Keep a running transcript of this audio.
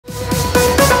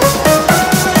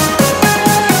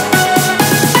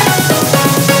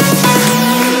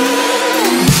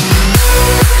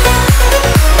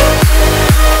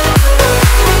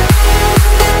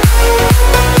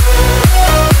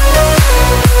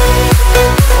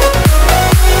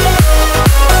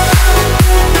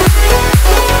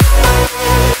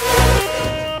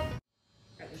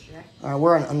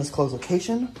we're in an undisclosed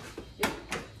location. Yep.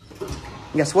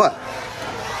 Guess what?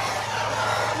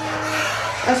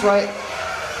 That's right.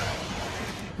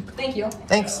 Thank you.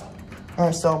 Thanks. All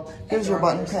right, so here's your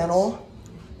button panel,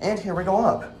 and here we go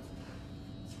up.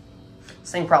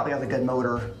 This thing probably has a good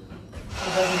motor.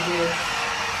 It doesn't do.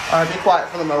 All right, be quiet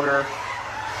for the motor.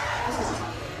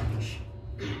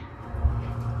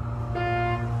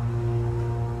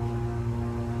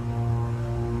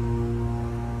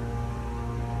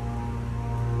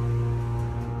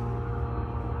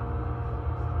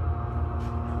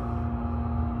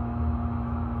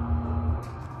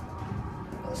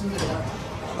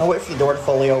 I'll wait for the door to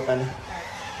fully open.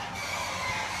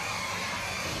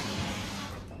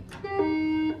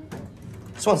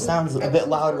 This one sounds a bit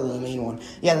louder than the main one.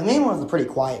 Yeah, the main one's a pretty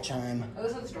quiet chime. Oh,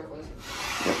 this one's dark.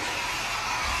 Yep.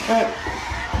 Alright.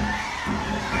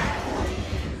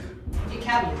 You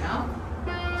cabin now?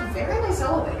 It's a very nice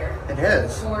elevator. It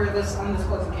is. For this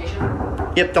undisclosed location.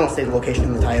 Yep, don't say the location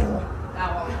in the title.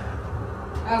 That one.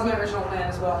 That was my original plan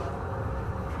as well.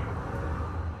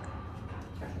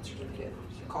 Certificate.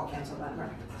 Call cancel that.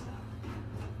 Right.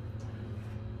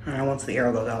 Alright, once the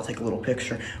arrow goes out, I'll take a little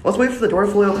picture. Let's wait for the door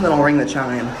to fully open, then I'll ring the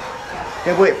chime.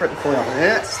 Yeah, wait for it to fully open.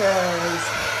 And it says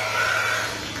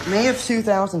May of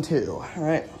 2002.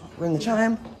 Alright, ring the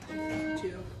chime.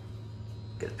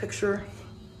 Get a picture.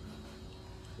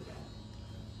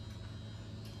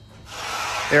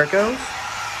 There it goes.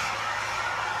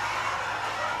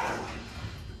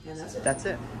 And that's it. That's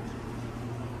it.